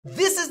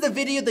This is the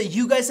video that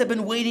you guys have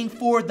been waiting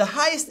for, the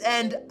highest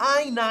end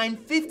i9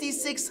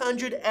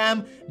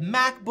 5600M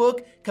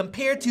MacBook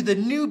compared to the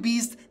new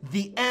beast,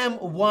 the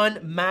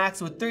M1 Max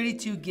with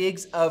 32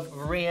 gigs of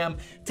RAM.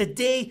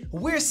 Today,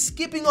 we're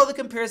skipping all the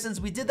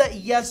comparisons. We did that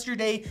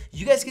yesterday.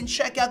 You guys can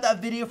check out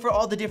that video for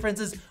all the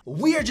differences.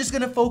 We are just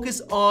gonna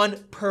focus on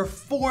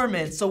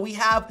performance. So we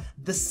have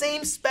the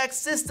same spec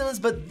systems,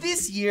 but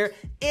this year,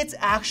 it's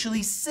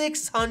actually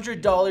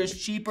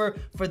 $600 cheaper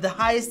for the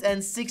highest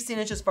end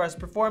 16-inch as far as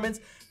performance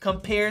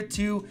compared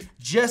to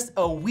just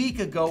a week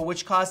ago,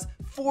 which cost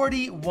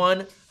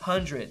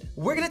 $4,100.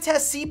 We're gonna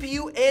test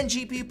CPU and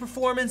GPU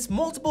performance,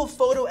 multiple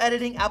photo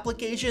editing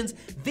applications,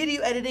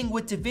 video editing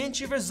with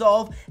Davinci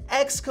Resolve,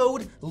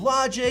 Xcode,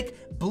 Logic,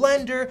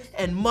 Blender,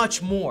 and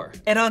much more.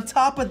 And on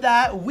top of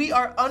that, we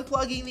are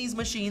unplugging these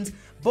machines.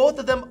 Both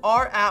of them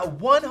are at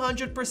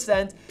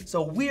 100%,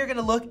 so we are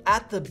gonna look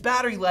at the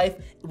battery life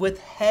with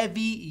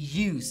heavy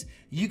use.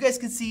 You guys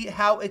can see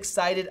how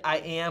excited I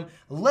am.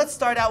 Let's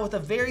start out with a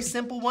very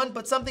simple one,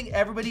 but something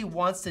everybody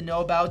wants to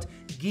know about,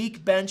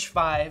 Geekbench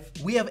 5.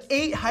 We have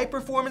 8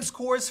 high-performance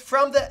cores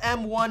from the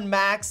M1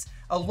 Max,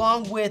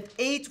 along with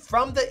 8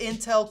 from the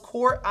Intel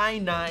Core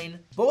i9,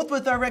 both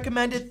with our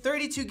recommended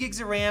 32 gigs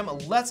of RAM.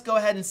 Let's go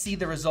ahead and see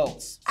the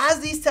results.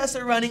 As these tests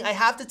are running, I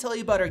have to tell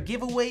you about our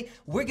giveaway.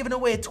 We're giving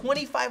away a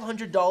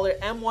 $2,500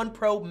 M1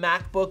 Pro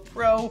MacBook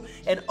Pro,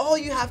 and all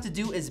you have to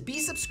do is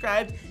be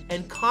subscribed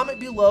and comment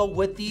below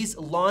with these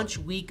launch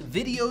week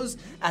videos.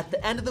 At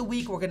the end of the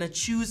week, we're gonna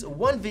choose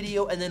one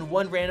video and then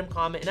one random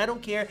comment, and I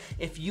don't care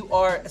if you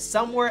are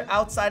somewhere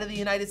outside of the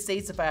United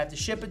States, if I have to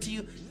ship it to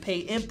you, pay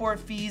import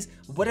fees,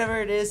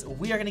 whatever it is,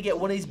 we are gonna get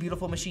one of these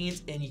beautiful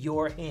machines in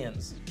your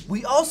hands.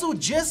 We also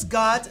just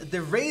got the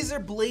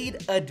Razer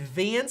Blade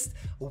Advanced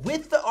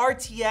with the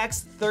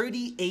RTX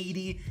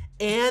 3080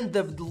 and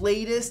the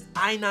latest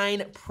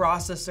i9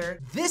 processor.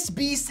 This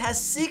beast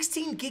has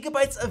 16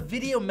 gigabytes of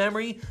video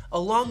memory,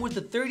 along with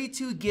the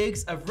 32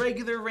 gigs of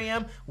regular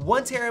RAM,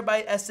 1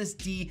 terabyte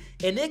SSD,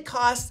 and it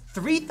costs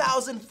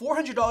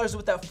 $3,400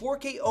 with that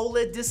 4K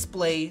OLED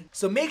display.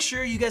 So make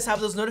sure you guys have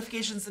those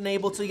notifications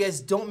enabled so you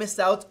guys don't miss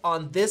out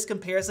on this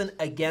comparison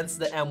against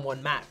the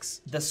M1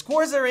 Max. The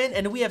scores are in,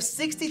 and we have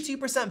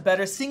 62%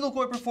 better single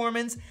core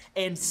performance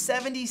and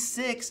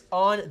 76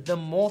 on the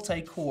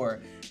multi-core.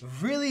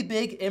 Really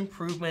big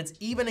improvements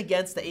even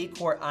against the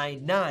 8-core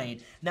i9.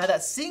 Now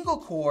that single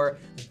core,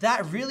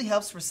 that really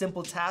helps for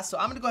simple tasks. So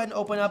I'm gonna go ahead and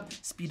open up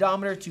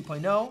Speedometer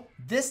 2.0.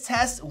 This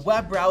tests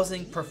web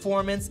browsing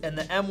performance, and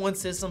the M1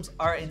 systems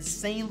are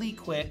insanely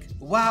quick.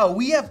 Wow,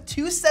 we have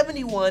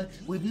 271.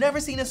 We've never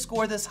seen a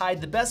score this high.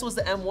 The best was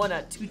the M1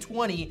 at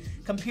 220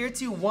 compared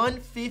to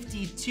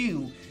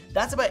 152.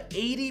 That's about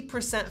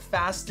 80%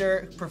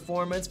 faster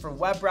performance for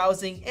web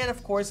browsing and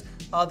of course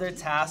other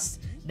tasks.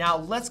 Now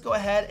let's go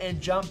ahead and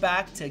jump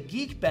back to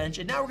Geekbench,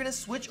 and now we're gonna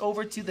switch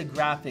over to the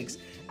graphics.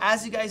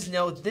 As you guys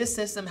know, this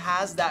system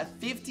has that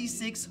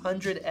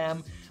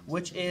 5600M,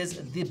 which is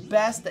the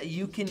best that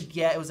you can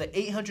get. It was an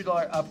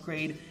 $800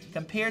 upgrade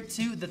compared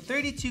to the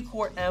 32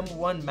 core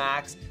M1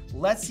 Max.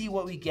 Let's see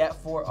what we get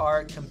for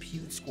our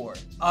compute score.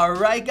 All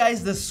right,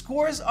 guys, the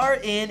scores are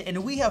in,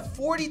 and we have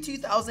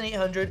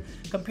 42,800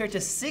 compared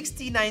to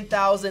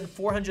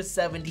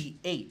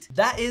 69,478.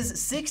 That is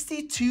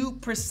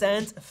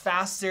 62%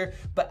 faster,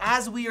 but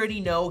as we already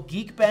know,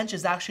 Geekbench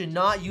is actually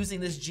not using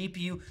this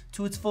GPU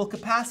to its full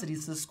capacity,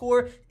 so the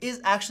score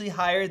is actually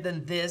higher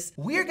than this.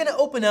 We're gonna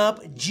open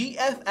up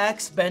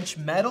GFXBench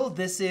Metal.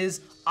 This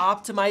is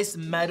optimized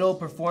metal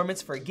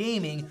performance for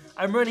gaming.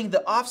 I'm running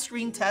the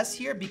off-screen test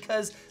here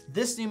because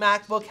this new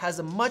MacBook has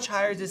a much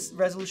higher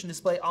resolution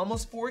display,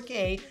 almost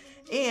 4K.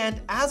 And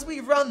as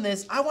we run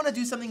this, I wanna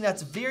do something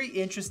that's very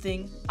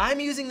interesting. I'm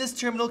using this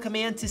terminal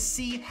command to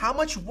see how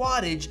much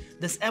wattage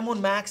this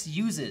M1 Max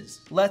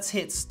uses. Let's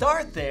hit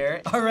start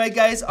there. All right,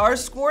 guys, our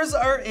scores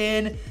are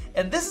in,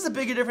 and this is a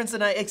bigger difference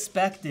than I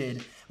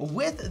expected.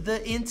 With the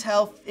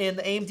Intel and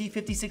the AMD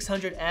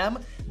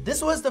 5600M,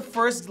 this was the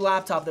first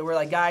laptop that we're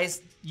like,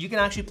 guys, you can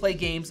actually play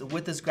games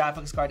with this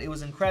graphics card. It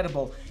was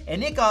incredible.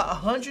 And it got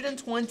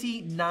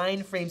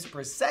 129 frames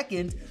per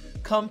second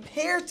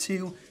compared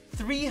to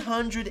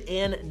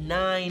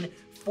 309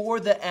 for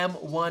the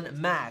M1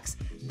 Max.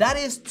 That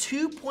is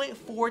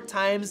 2.4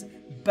 times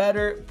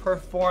better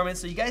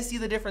performance. So you guys see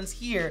the difference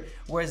here,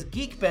 whereas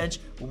Geekbench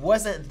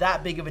wasn't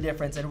that big of a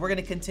difference. And we're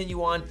gonna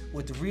continue on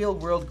with real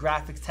world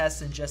graphics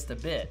tests in just a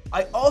bit.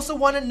 I also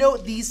wanna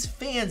note these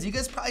fans. You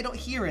guys probably don't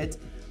hear it,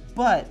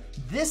 but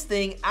this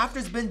thing, after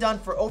it's been done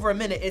for over a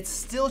minute, it's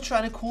still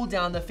trying to cool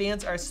down. The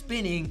fans are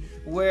spinning,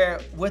 where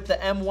with the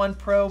M1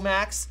 Pro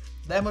Max,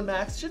 the M1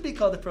 Max should be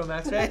called the Pro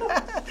Max, right?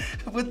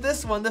 With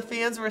this one, the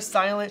fans were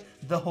silent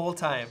the whole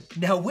time.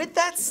 Now, with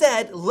that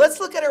said,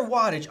 let's look at our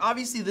wattage.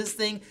 Obviously, this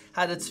thing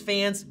had its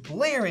fans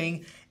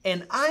blaring,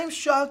 and I'm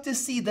shocked to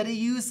see that it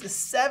used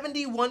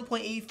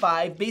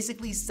 71.85,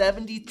 basically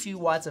 72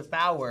 watts of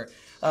power.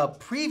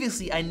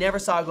 Previously, I never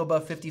saw it go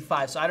above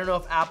 55, so I don't know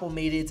if Apple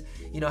made it,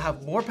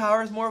 have more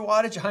power, more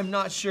wattage, I'm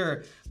not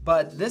sure,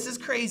 but this is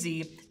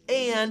crazy.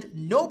 And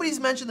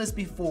nobody's mentioned this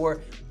before,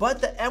 but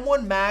the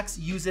M1 Max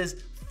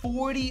uses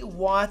 40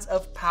 watts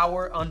of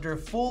power under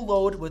full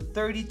load with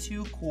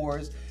 32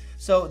 cores.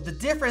 So the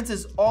difference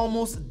is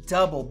almost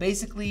double,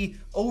 basically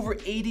over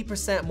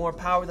 80% more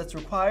power that's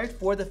required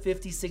for the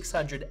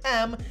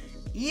 5600M,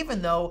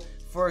 even though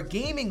for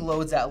gaming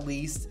loads at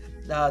least,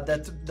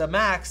 the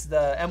Max,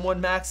 the M1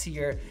 Max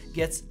here,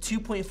 gets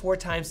 2.4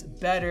 times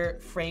better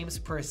frames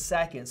per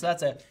second. So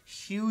that's a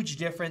huge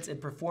difference in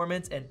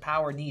performance and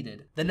power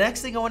needed. The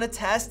next thing I want to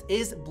test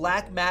is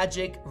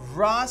Blackmagic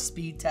raw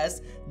speed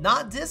test,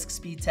 not disk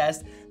speed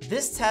test.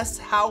 This tests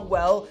how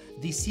well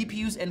the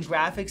CPUs and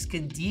graphics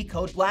can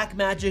decode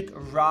Blackmagic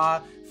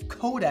raw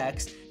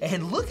codecs.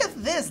 And look at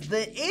this,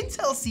 the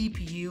Intel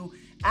CPU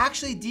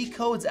actually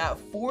decodes at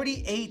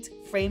 48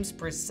 frames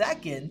per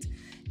second,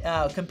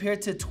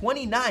 compared to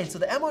 29. So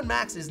the M1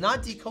 Max is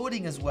not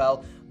decoding as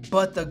well,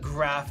 but the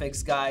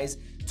graphics, guys,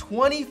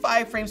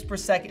 25 frames per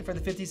second for the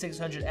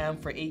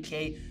 5600M for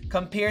 8K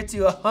compared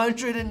to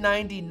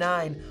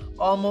 199,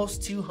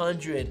 almost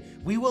 200.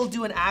 We will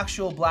do an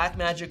actual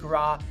Blackmagic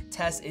raw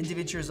test in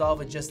Davinci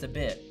Resolve in just a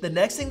bit. The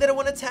next thing that I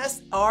want to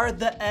test are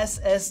the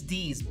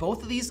SSDs.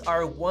 Both of these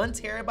are 1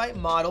 terabyte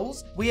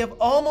models. We have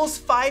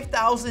almost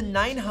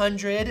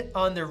 5,900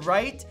 on the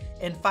write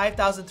and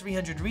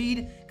 5,300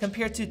 read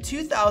compared to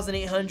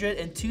 2,800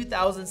 and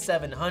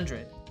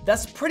 2,700.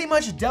 That's pretty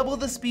much double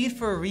the speed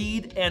for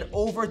read and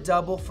over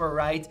double for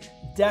write.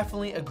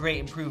 Definitely a great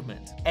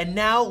improvement. And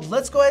now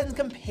let's go ahead and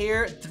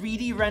compare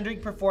 3D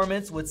rendering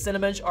performance with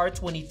Cinebench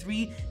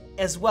R23,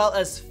 as well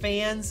as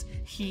fans,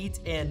 heat,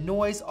 and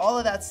noise, all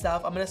of that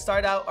stuff. I'm gonna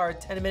start out our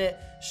 10-minute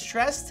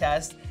stress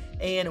test,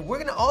 and we're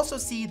gonna also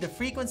see the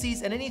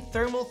frequencies and any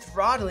thermal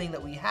throttling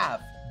that we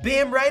have.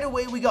 Bam, right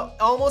away we got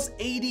almost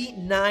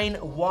 89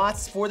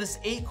 watts for this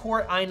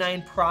 8-core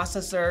i9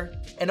 processor,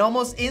 and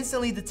almost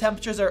instantly the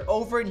temperatures are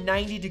over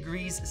 90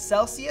 degrees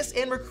Celsius,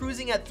 and we're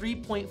cruising at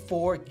 3.4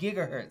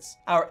 gigahertz.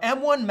 Our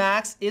M1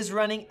 Max is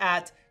running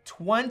at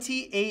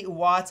 28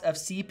 watts of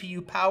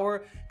CPU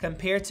power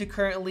compared to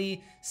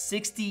currently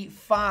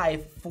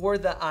 65 for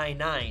the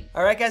i9.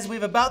 All right, guys, we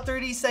have about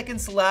 30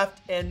 seconds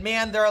left, and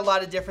man, there are a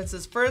lot of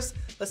differences. First,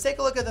 let's take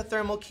a look at the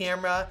thermal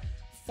camera.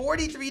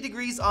 43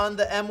 degrees on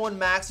the M1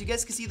 Max. You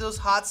guys can see those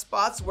hot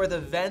spots where the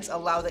vents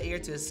allow the air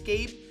to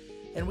escape.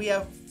 And we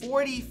have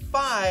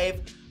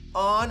 45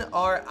 on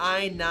our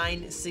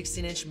i9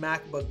 16-inch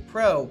MacBook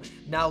Pro.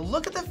 Now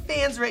look at the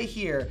fans right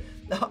here.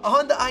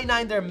 On the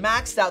i9, they're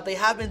maxed out. They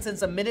have been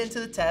since a minute into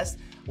the test.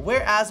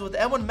 Whereas with the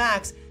M1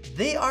 Max,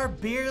 they are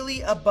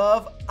barely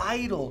above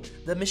idle.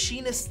 The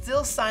machine is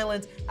still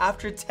silent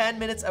after 10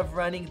 minutes of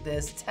running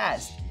this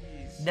test.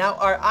 Now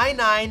our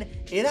i9,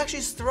 it actually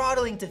is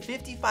throttling to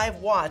 55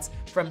 watts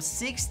from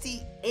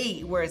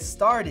 68 where it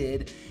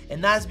started,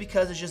 and that's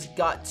because it just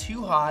got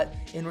too hot,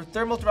 and we're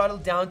thermal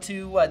throttled down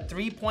to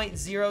 3.0,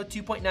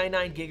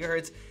 2.99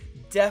 gigahertz.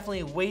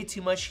 Definitely way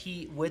too much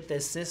heat with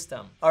this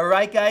system. All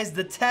right, guys,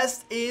 the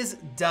test is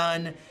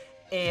done.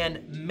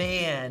 And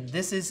man,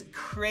 this is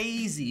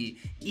crazy.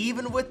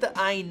 Even with the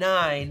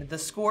i9, the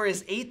score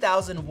is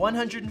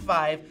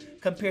 8,105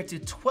 compared to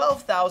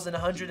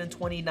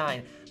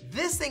 12,129.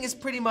 This thing is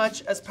pretty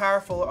much as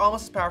powerful, or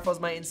almost as powerful as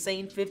my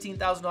insane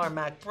 $15,000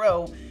 Mac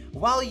Pro,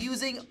 while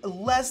using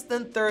less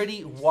than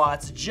 30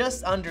 watts,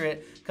 just under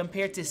it,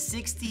 compared to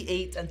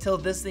 68 until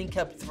this thing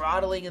kept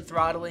throttling and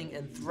throttling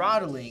and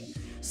throttling.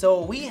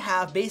 So we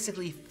have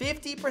basically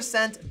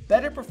 50%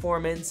 better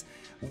performance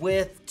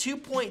with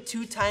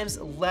 2.2 times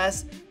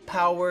less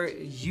power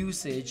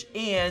usage,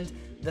 and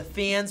the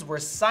fans were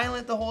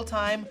silent the whole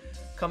time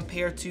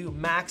compared to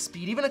max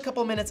speed. Even a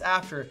couple minutes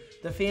after,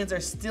 the fans are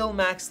still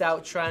maxed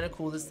out trying to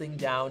cool this thing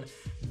down.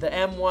 The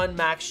M1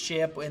 Max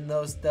chip and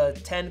the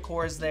 10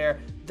 cores there,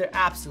 they're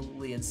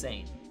absolutely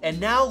insane. And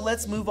now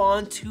let's move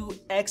on to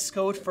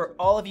Xcode for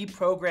all of you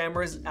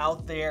programmers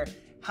out there.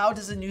 How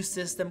does a new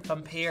system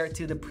compare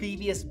to the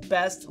previous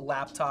best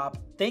laptop?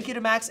 Thank you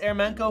to Max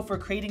Ermenko for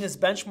creating this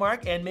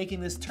benchmark and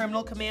making this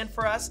terminal command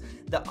for us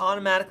that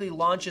automatically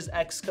launches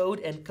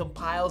Xcode and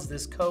compiles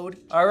this code.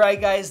 All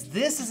right, guys,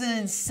 this is an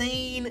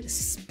insane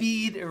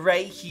speed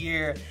right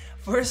here.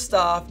 First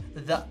off,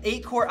 the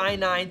 8-core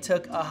i9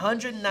 took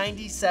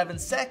 197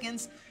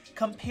 seconds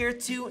compared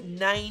to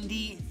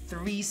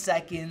 93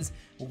 seconds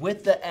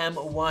with the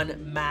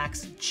M1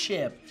 Max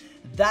chip.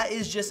 That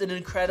is just an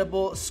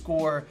incredible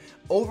score,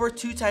 over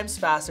 2 times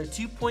faster,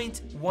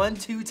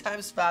 2.12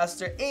 times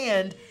faster,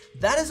 and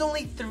that is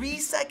only 3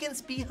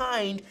 seconds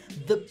behind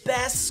the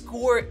best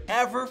score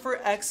ever for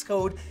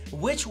Xcode,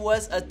 which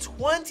was a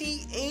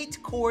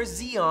 28-core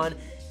Xeon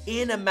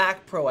in a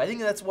Mac Pro. I think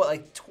that's what,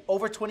 like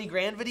over 20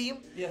 grand, Vadim?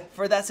 Yeah.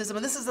 For that system,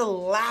 and this is a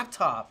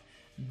laptop.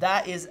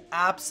 That is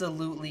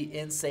absolutely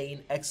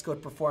insane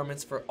Xcode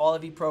performance for all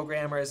of you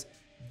programmers.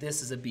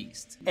 This is a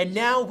beast. And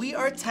now we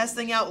are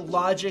testing out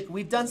Logic.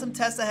 We've done some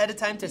tests ahead of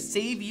time to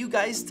save you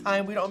guys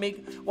time. We don't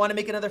want to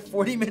make another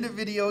 40-minute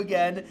video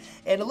again.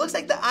 And it looks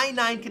like the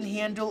i9 can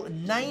handle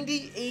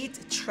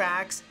 98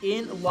 tracks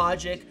in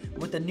Logic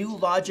with the new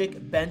Logic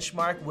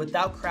benchmark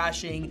without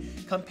crashing,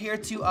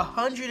 compared to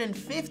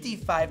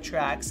 155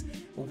 tracks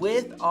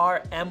with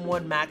our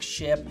M1 Max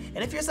chip.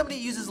 And if you're somebody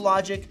who uses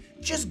Logic,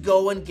 just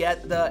go and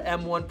get the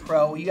M1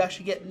 Pro. You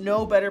actually get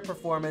no better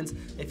performance.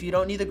 If you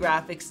don't need the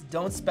graphics,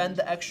 don't spend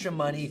the extra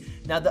money.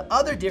 Now the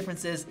other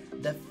difference is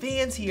the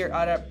fans here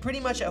are pretty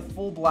much at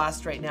full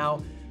blast right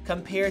now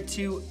compared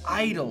to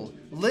idle.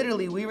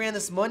 Literally, we ran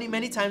this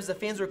many times, the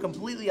fans were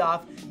completely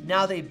off.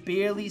 Now they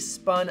barely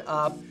spun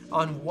up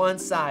on one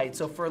side.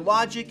 So for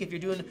Logic, if you're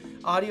doing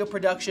audio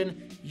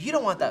production, you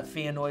don't want that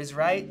fan noise,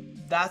 right?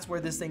 That's where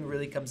this thing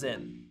really comes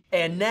in.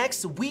 And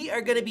next, we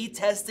are gonna be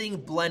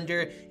testing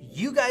Blender.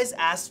 You guys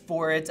asked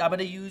for it. I'm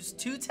gonna use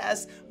 2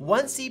 tests,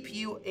 1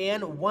 CPU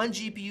and 1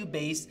 GPU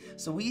base.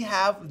 So we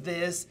have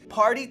this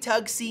Party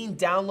Tug scene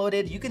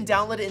downloaded. You can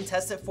download it and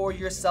test it for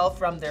yourself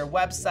from their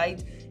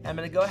website. I'm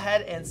gonna go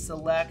ahead and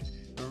select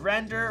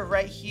render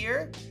right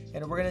here,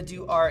 and we're gonna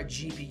do our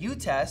GPU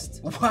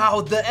test.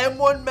 Wow, the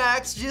M1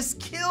 Max just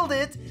killed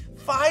it.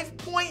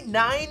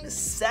 5.9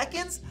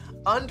 seconds?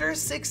 Under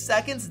 6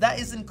 seconds, that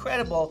is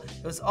incredible.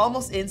 It was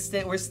almost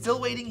instant. We're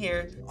still waiting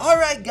here. All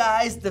right,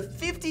 guys, the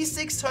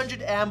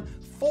 5600M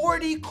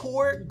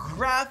 40-core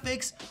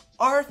graphics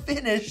are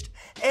finished,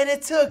 and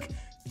it took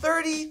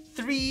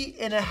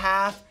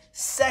 33.5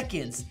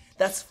 seconds.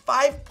 That's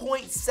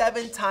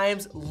 5.7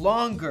 times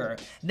longer.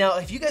 Now,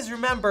 if you guys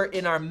remember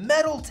in our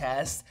metal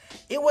test,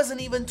 it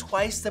wasn't even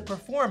twice the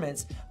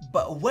performance.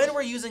 But when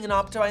we're using an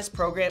optimized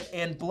program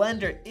and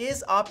Blender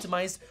is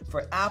optimized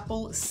for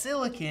Apple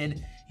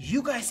Silicon,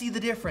 you guys see the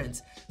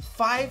difference.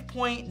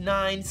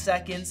 5.9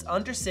 seconds,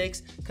 under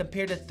 6,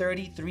 compared to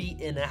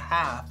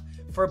 33.5.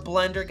 For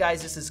Blender,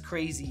 guys, this is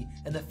crazy.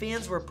 And the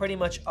fans were pretty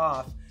much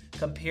off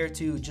compared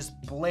to just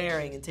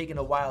blaring and taking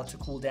a while to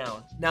cool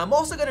down. Now, I'm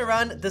also gonna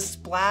run the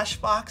Splash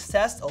Box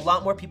test. A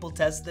lot more people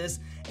test this,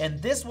 and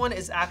this one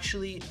is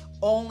actually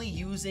only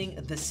using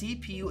the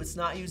CPU. It's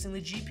not using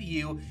the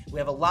GPU. We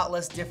have a lot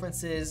less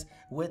differences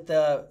with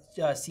the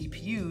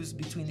CPUs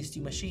between these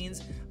two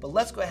machines, but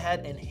let's go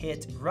ahead and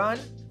hit run.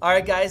 All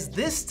right, guys,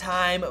 this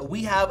time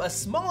we have a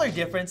smaller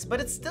difference, but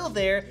it's still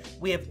there.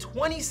 We have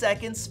 20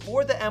 seconds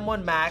for the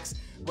M1 Max,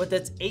 with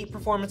its 8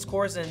 performance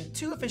cores and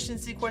 2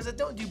 efficiency cores that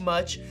don't do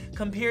much,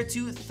 compared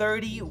to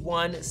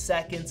 31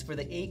 seconds for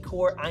the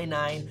 8-core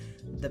i9,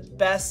 the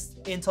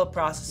best Intel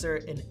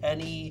processor in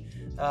any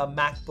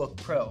MacBook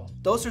Pro.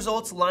 Those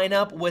results line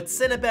up with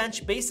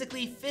Cinebench,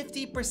 basically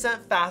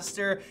 50%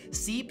 faster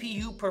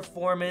CPU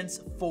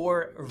performance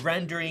for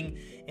rendering.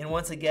 And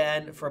once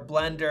again, for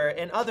Blender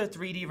and other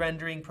 3D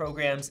rendering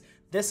programs,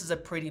 this is a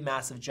pretty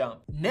massive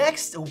jump.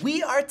 Next,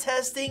 we are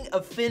testing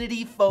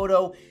Affinity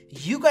Photo.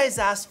 You guys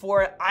asked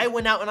for it. I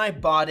went out and I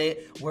bought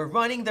it. We're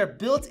running their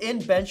built-in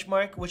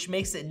benchmark, which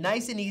makes it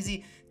nice and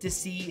easy to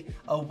see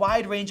a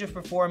wide range of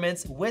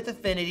performance with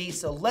Affinity.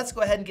 So let's go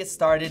ahead and get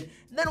started.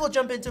 And then we'll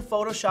jump into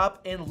Photoshop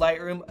and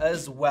Lightroom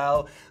as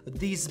well.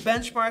 These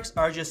benchmarks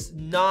are just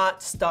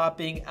not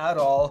stopping at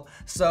all.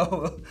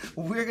 So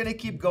we're gonna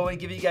keep going,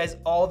 give you guys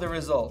all the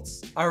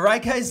results. All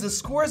right, guys, the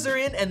scores are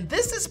in, and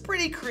this is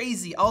pretty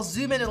crazy. I'll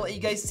zoom in and let you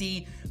guys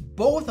see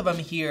both of them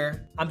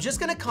here. I'm just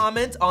gonna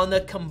comment on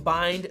the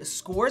combined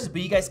scores,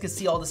 but you guys can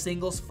see all the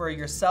singles for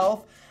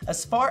yourself.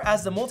 As far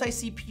as the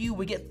multi-CPU,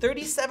 we get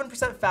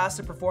 37%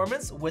 faster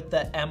performance with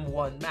the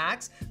M1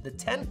 Max, the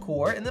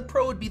 10-core, and the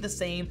Pro would be the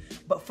same.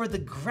 But for the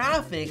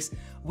graphics,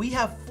 we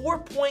have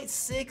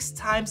 4.6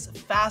 times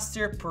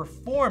faster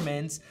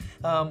performance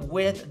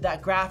with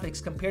that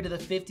graphics compared to the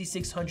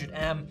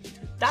 5600M.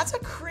 That's a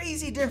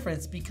crazy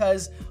difference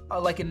because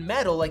like in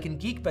metal, like in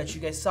Geekbench,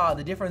 you guys saw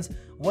the difference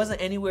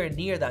wasn't anywhere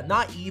near that,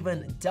 not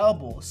even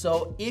double.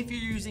 So if you're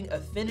using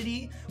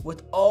Affinity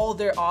with all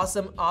their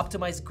awesome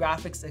optimized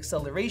graphics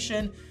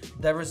acceleration,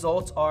 the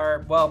results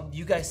are, well,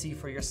 you guys see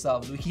for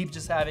yourselves. We keep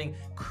just having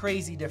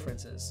crazy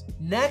differences.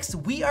 Next,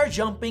 we are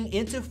jumping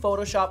into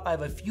Photoshop. I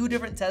have a few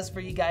different tests for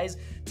you guys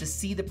to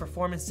see the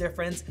performance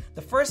difference.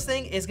 The first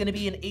thing is gonna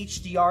be an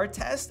HDR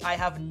test. I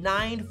have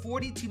 9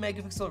 42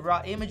 megapixel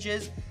raw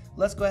images.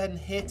 Let's go ahead and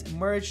hit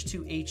merge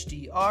to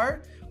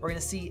HDR. We're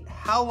gonna see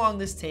how long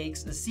this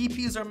takes. The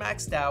CPUs are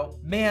maxed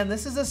out. Man,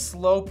 this is a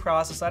slow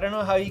process. I don't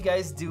know how you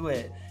guys do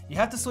it. You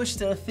have to switch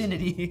to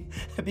Affinity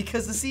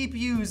because the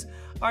CPUs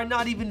are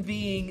not even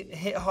being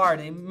hit hard.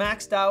 They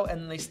maxed out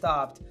and then they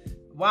stopped.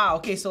 Wow,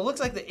 okay, so it looks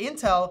like the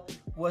Intel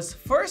was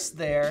first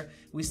there.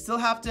 We still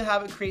have to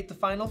have it create the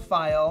final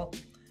file.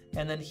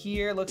 And then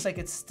here, looks like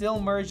it's still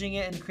merging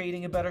it and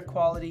creating a better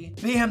quality.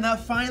 Bam, that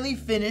finally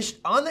finished.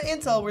 On the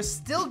Intel, we're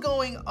still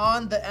going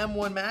on the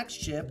M1 Max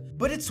chip,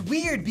 but it's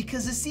weird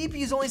because the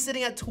CPU is only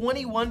sitting at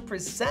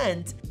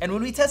 21%. And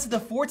when we tested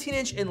the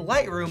 14-inch in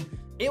Lightroom,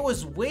 it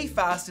was way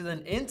faster than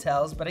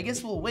Intel's, but I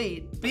guess we'll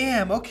wait.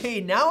 Bam, okay,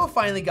 now it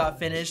finally got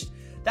finished.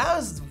 That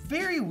was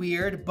very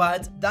weird,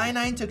 but the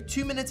i9 took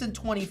 2 minutes and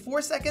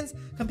 24 seconds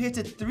compared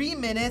to 3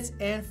 minutes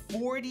and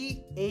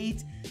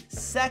 48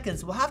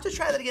 seconds. We'll have to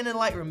try that again in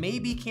Lightroom.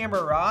 Maybe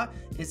Camera Raw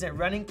isn't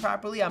running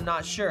properly, I'm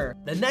not sure.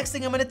 The next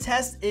thing I'm gonna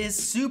test is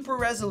super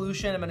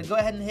resolution. I'm gonna go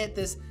ahead and hit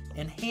this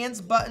enhance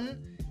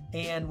button,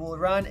 and we'll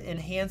run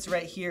enhance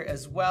right here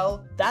as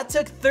well. That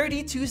took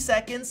 32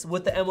 seconds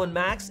with the M1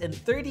 Max and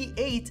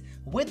 38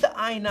 with the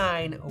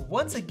i9.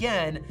 Once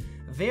again,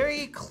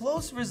 very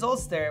close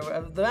results there.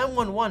 The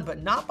M1 won,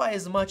 but not by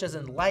as much as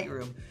in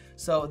Lightroom.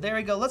 So there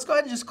we go. Let's go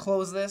ahead and just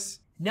close this.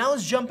 Now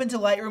let's jump into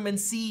Lightroom and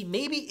see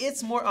maybe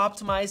it's more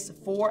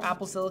optimized for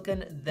Apple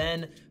Silicon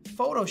than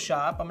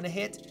Photoshop. I'm gonna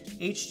hit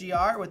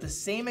HDR with the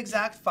same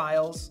exact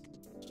files.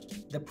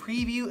 The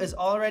preview is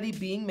already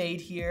being made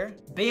here.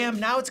 Bam,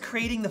 now it's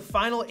creating the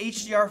final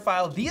HDR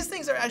file. These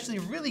things are actually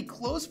really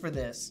close for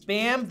this.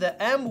 Bam, the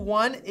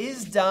M1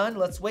 is done.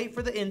 Let's wait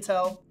for the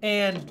Intel.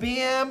 And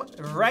bam,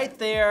 right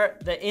there,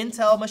 the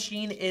Intel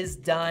machine is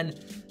done.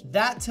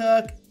 That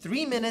took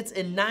 3 minutes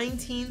and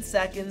 19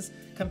 seconds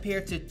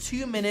compared to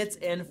 2 minutes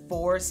and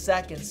 4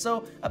 seconds.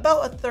 So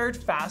about a third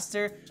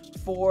faster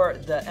for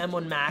the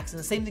M1 Max, and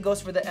the same thing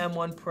goes for the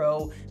M1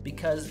 Pro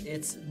because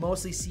it's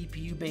mostly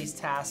CPU-based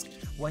task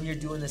when you're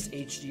doing this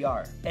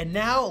HDR. And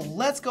now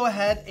let's go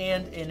ahead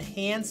and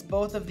enhance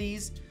both of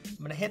these.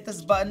 I'm gonna hit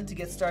this button to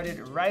get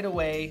started right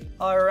away.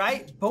 All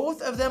right,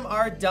 both of them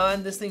are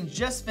done. This thing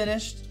just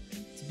finished.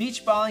 It's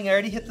beach balling, I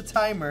already hit the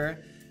timer.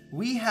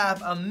 We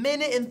have 1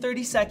 minute and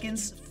 30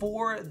 seconds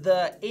for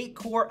the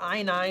 8-core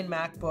i9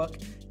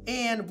 MacBook,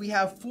 and we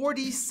have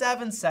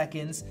 47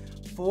 seconds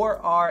for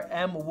our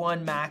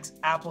M1 Max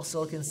Apple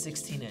Silicon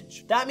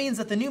 16-inch. That means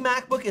that the new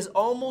MacBook is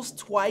almost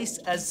twice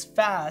as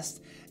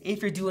fast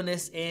if you're doing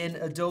this in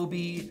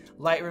Adobe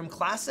Lightroom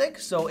Classic.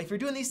 So if you're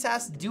doing these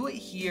tasks, do it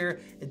here.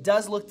 It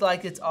does look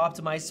like it's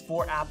optimized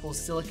for Apple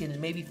Silicon and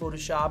maybe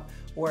Photoshop,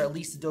 or at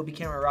least Adobe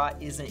Camera Raw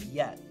isn't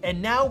yet.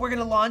 And now we're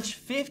gonna launch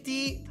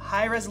 50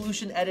 high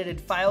resolution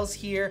edited files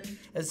here.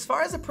 As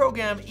far as the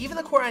program, even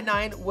the Core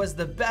i9 was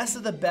the best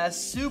of the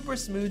best, super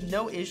smooth,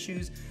 no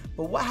issues.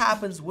 But what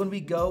happens when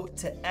we go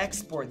to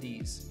export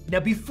these?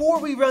 Now, before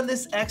we run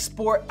this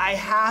export, I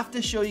have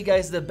to show you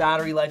guys the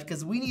battery life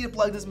because we need to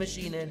plug this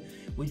machine in.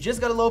 We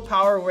just got a low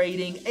power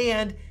rating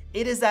and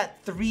it is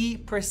at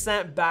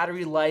 3%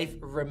 battery life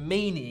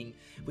remaining.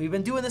 We've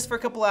been doing this for a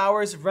couple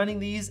hours, running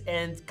these,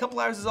 and a couple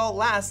hours is all it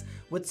lasts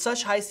with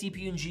such high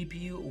CPU and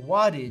GPU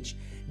wattage.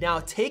 Now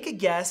take a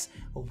guess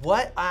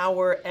what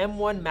our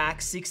M1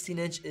 Max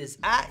 16-inch is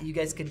at. You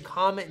guys can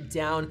comment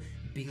down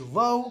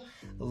below.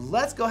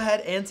 Let's go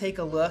ahead and take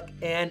a look,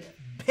 and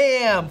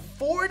bam,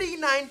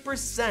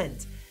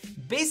 49%,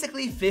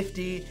 basically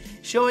 50,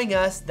 showing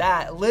us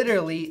that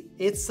literally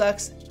it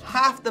sucks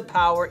half the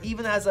power,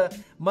 even has a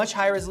much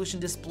higher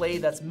resolution display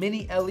that's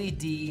mini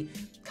LED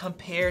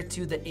compared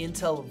to the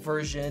Intel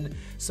version.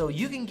 So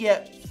you can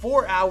get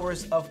 4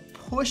 hours of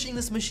pushing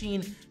this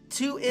machine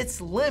to its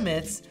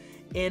limits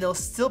and it'll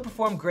still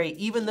perform great,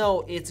 even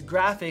though its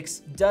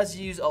graphics does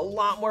use a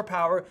lot more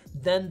power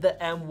than the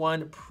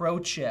M1 Pro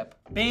chip.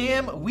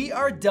 Bam, we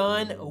are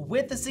done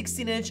with the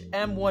 16-inch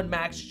M1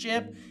 Max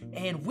chip,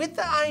 and with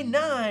the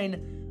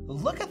i9,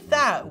 look at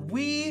that.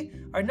 We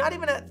are not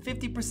even at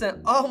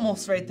 50%,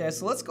 almost right there.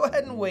 So let's go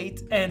ahead and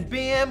wait, and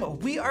bam,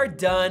 we are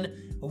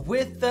done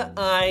with the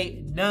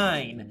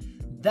i9.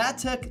 That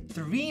took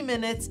 3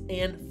 minutes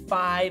and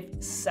 5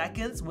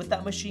 seconds with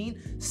that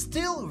machine.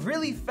 Still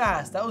really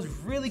fast. That was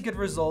really good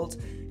results.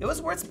 It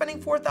was worth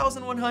spending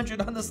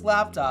 $4,100 on this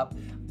laptop,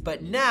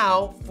 but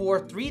now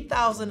for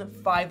 $3,500,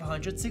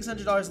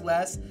 $600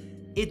 less,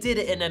 it did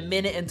it in 1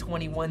 minute and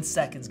 21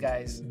 seconds,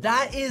 guys.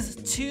 That is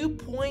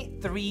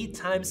 2.3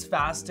 times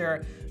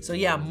faster. So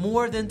yeah,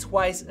 more than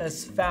twice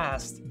as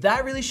fast.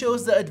 That really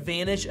shows the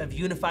advantage of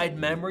unified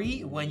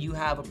memory when you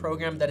have a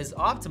program that is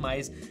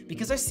optimized,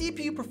 because our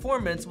CPU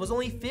performance was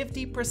only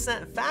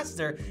 50%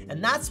 faster,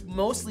 and that's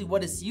mostly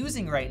what it's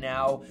using right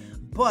now.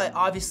 But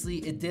obviously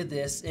it did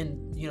this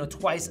in,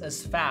 twice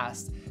as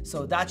fast.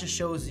 So that just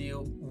shows you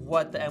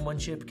what the M1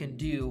 chip can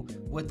do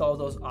with all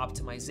those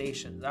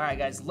optimizations. All right,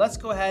 guys, let's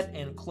go ahead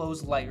and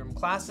close Lightroom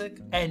Classic.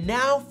 And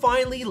now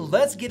finally,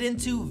 let's get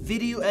into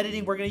video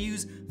editing. We're gonna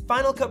use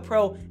Final Cut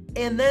Pro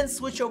and then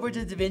switch over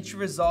to Davinci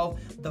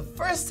Resolve. The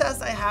first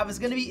test I have is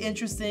gonna be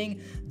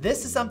interesting.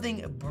 This is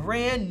something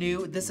brand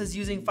new. This is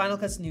using Final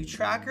Cut's new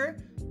tracker.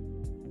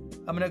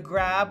 I'm gonna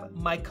grab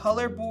my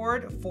color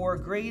board for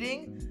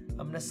grading.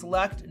 I'm gonna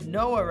select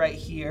Noah right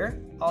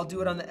here. I'll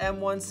do it on the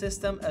M1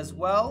 system as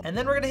well. And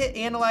then we're gonna hit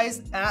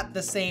Analyze at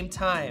the same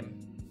time.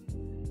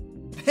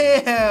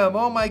 Bam,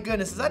 oh my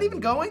goodness, is that even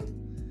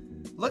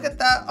going? Look at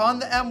that on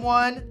the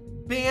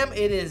M1, bam,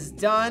 it is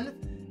done.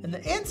 And the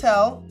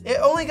Intel, it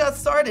only got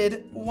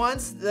started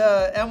once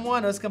the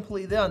M1 was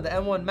completely done, the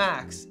M1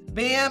 Max.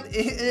 Bam, it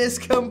is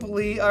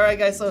complete. All right,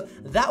 guys, so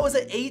that was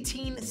an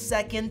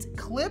 18-second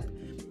clip.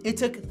 It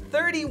took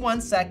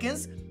 31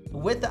 seconds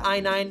with the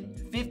i9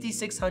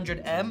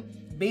 5600M,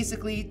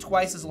 basically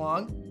twice as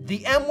long. The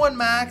M1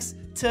 Max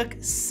took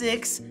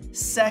 6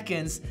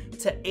 seconds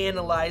to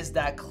analyze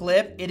that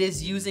clip. It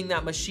is using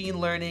that machine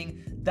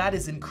learning. That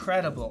is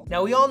incredible.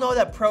 Now, we all know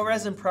that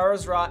ProRes and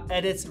ProRes RAW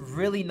edits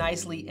really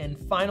nicely in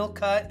Final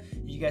Cut.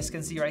 You guys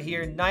can see right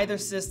here, neither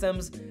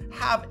systems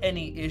have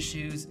any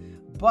issues.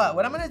 But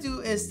what I'm gonna do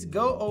is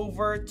go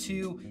over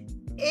to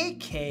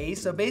 8K.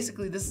 So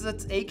basically, this is an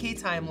 8K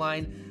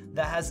timeline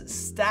that has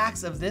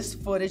stacks of this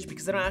footage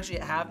because I don't actually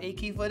have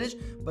 8K footage,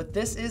 but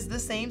this is the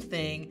same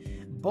thing.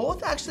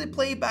 Both actually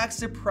play back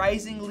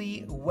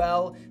surprisingly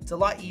well. It's a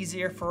lot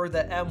easier for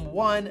the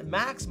M1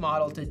 Max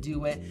model to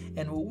do it.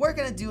 And what we're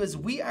gonna do is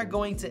we are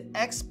going to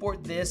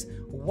export this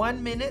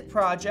 1-minute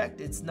project.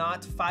 It's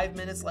not 5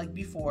 minutes like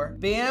before.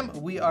 Bam,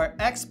 we are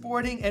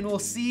exporting and we'll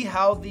see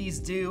how these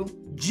do.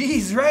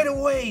 Geez, right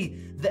away,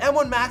 the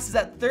M1 Max is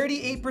at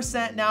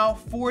 38% now,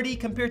 40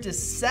 compared to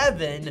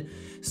 7.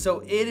 So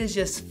it is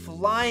just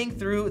flying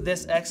through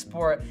this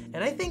export.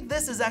 And I think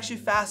this is actually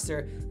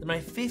faster than my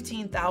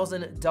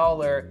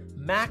 $15,000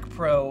 Mac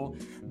Pro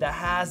that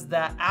has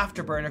that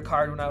Afterburner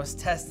card when I was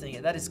testing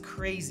it. That is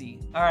crazy.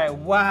 All right,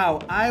 wow,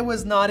 I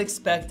was not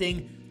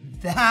expecting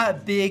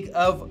that big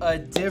of a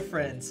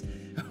difference.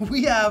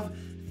 We have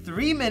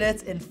 3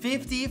 minutes and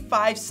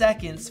 55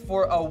 seconds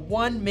for a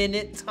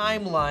 1-minute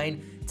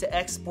timeline to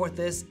export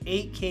this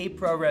 8K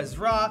ProRes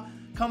RAW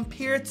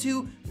compared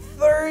to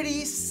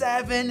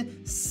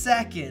 37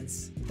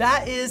 seconds.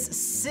 That is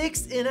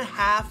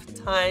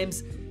 6.5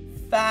 times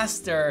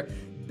faster.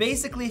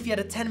 Basically, if you had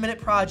a 10-minute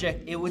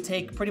project, it would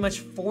take pretty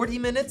much 40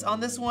 minutes on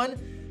this one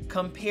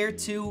compared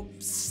to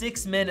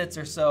 6 minutes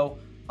or so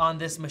on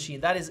this machine.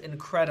 That is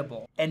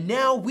incredible. And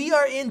now we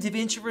are in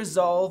Davinci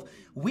Resolve.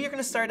 We are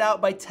gonna start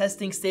out by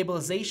testing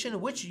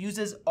stabilization, which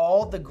uses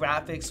all the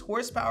graphics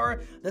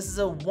horsepower. This is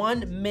a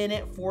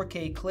 1-minute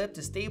 4K clip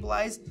to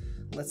stabilize.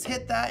 Let's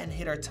hit that and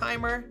hit our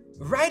timer.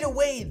 Right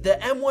away, the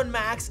M1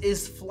 Max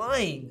is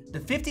flying. The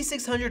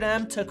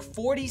 5600M took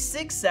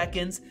 46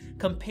 seconds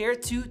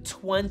compared to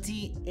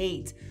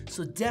 28.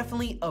 So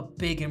definitely a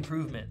big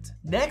improvement.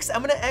 Next,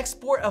 I'm gonna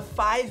export a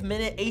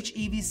 5-minute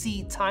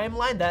HEVC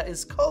timeline that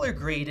is color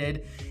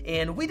graded.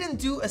 And we didn't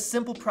do a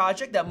simple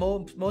project that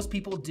most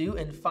people do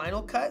in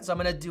Final Cut. So I'm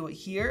gonna do it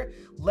here.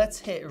 Let's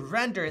hit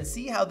render and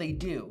see how they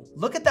do.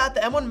 Look at that,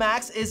 the M1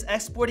 Max is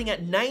exporting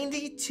at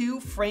 92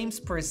 frames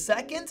per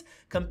second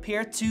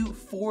compared to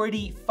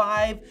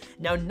 45.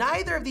 Now,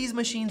 neither of these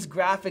machines'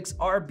 graphics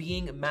are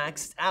being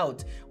maxed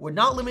out. We're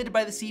not limited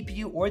by the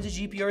CPU or the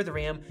GPU or the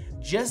RAM,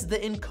 just the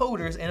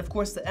encoders, and of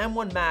course the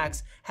M1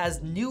 Max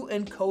has new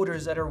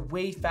encoders that are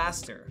way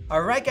faster.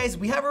 All right guys,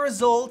 we have our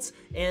results,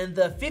 and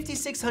the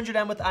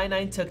 5600M with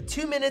i9 took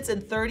 2 minutes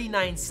and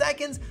 39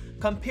 seconds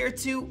compared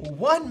to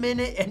 1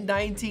 minute and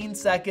 19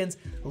 seconds,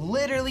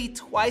 literally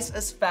twice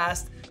as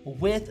fast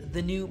with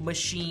the new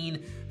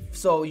machine.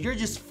 So you're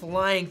just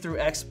flying through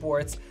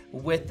exports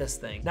with this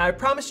thing. Now I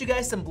promised you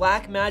guys some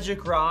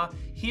Blackmagic RAW.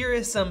 Here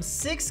is some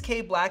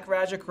 6K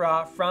Blackmagic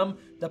RAW from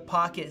the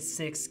Pocket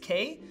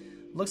 6K.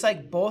 Looks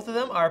like both of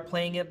them are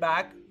playing it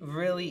back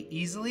really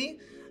easily.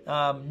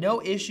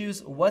 No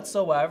issues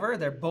whatsoever.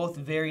 They're both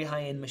very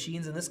high-end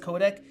machines, and this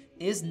codec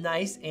is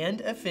nice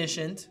and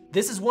efficient.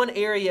 This is one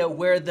area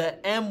where the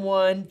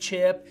M1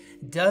 chip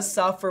does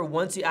suffer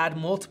once you add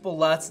multiple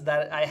LUTs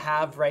that I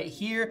have right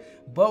here,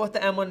 but with the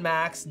M1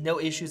 Max, no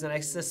issues, and I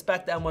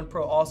suspect the M1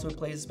 Pro also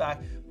plays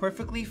back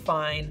perfectly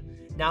fine.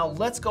 Now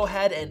let's go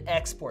ahead and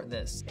export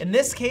this. In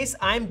this case,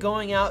 I'm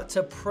going out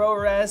to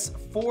ProRes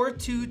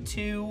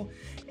 422,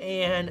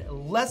 and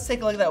let's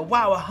take a look at that.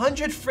 Wow,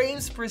 100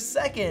 frames per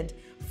second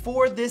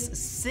for this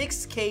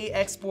 6K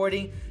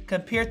exporting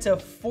compared to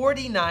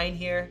 49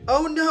 here.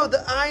 Oh no,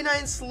 the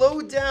i9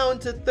 slowed down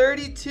to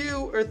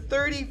 32 or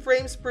 30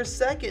 frames per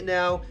second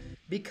now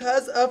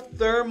because of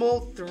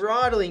thermal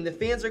throttling. The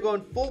fans are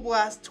going full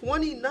blast,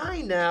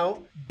 29 now.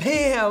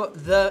 Bam,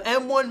 the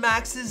M1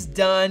 Max is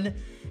done,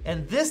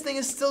 and this thing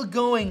is still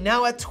going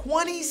now at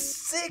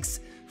 26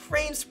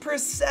 frames per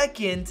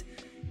second.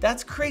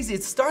 That's crazy.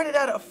 It started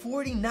out at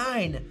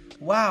 49.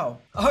 Wow.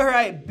 All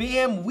right,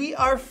 bam, we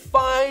are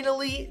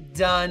finally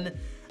done.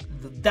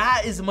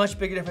 That is a much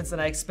bigger difference than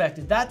I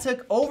expected. That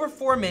took over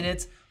 4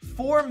 minutes,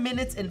 4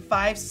 minutes and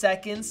 5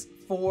 seconds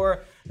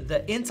for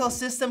the Intel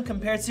system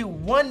compared to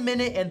 1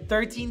 minute and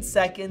 13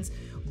 seconds.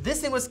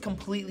 This thing was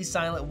completely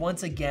silent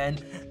once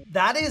again.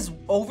 That is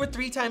over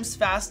 3 times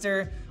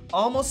faster,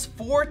 almost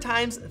 4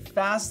 times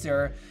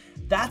faster.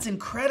 That's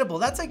incredible.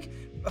 That's like,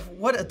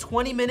 what, a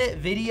 20-minute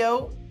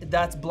video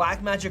that's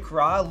Blackmagic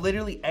RAW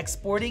literally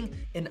exporting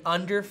in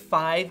under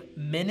 5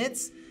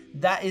 minutes.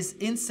 That is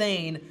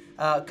insane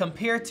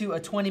compared to a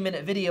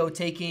 20-minute video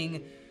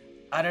taking,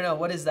 I don't know,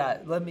 what is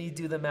that? Let me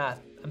do the math.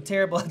 I'm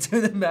terrible at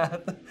doing the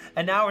math.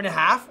 An hour and a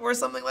half or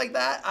something like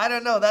that? I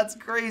don't know, that's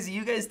crazy.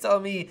 You guys tell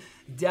me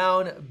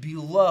down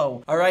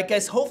below. All right,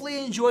 guys, hopefully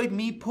you enjoyed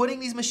me putting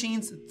these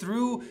machines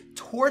through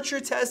torture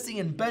testing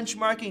and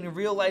benchmarking in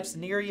real life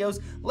scenarios.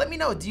 Let me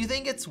know, do you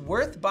think it's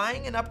worth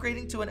buying and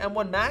upgrading to an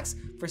M1 Max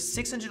for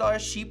 $600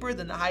 cheaper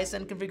than the highest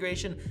end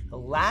configuration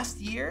last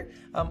year?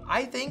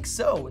 I think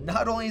so.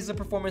 Not only is the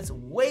performance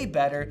way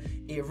better,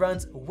 it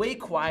runs way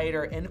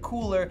quieter and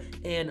cooler,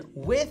 and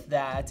with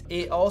that,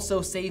 it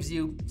also saves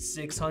you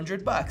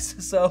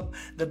 $600. So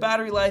the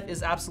battery life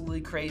is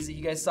absolutely crazy.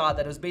 You guys saw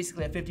that it was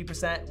basically at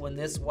 50% when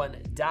this one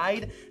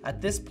died.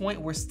 At this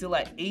point, we're still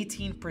at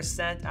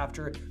 18%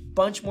 after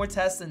bunch more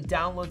tests and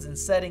downloads and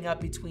setting up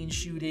between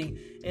shooting.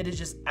 It is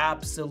just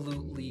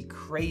absolutely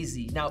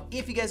crazy. Now,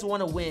 if you guys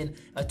want to win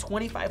a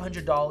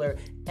 $2,500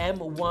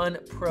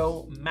 M1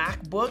 Pro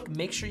MacBook,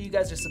 make sure you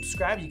guys are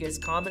subscribed. You guys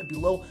comment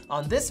below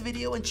on this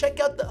video and check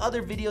out the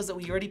other videos that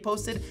we already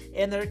posted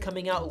and that are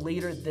coming out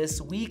later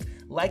this week,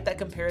 like that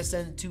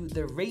comparison to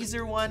the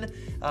Razer one,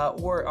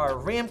 or our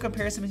RAM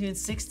comparison between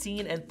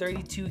 16 and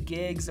 32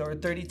 gigs or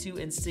 32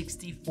 and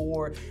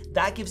 64.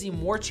 That gives you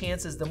more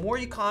chances. The more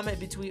you comment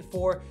between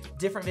for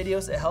different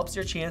videos, it helps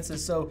your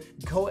chances. So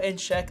go and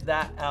check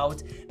that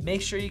out.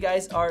 Make sure you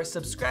guys are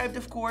subscribed,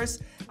 of course.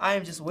 I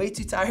am just way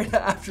too tired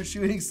after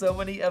shooting so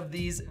many of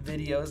these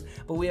videos,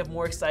 but we have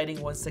more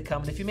exciting ones to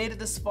come. And if you made it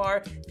this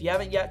far, if you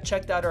haven't yet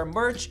checked out our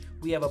merch,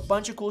 we have a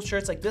bunch of cool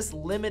shirts like this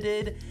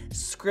limited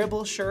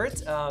scribble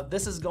shirt.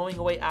 This is going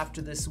away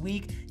after this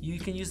week. You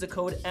can use the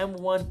code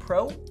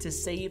M1Pro to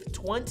save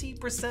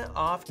 20%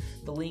 off.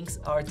 The links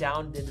are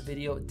down in the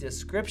video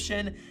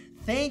description.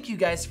 Thank you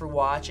guys for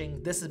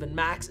watching. This has been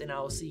Max, and I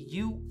will see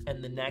you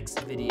in the next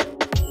video.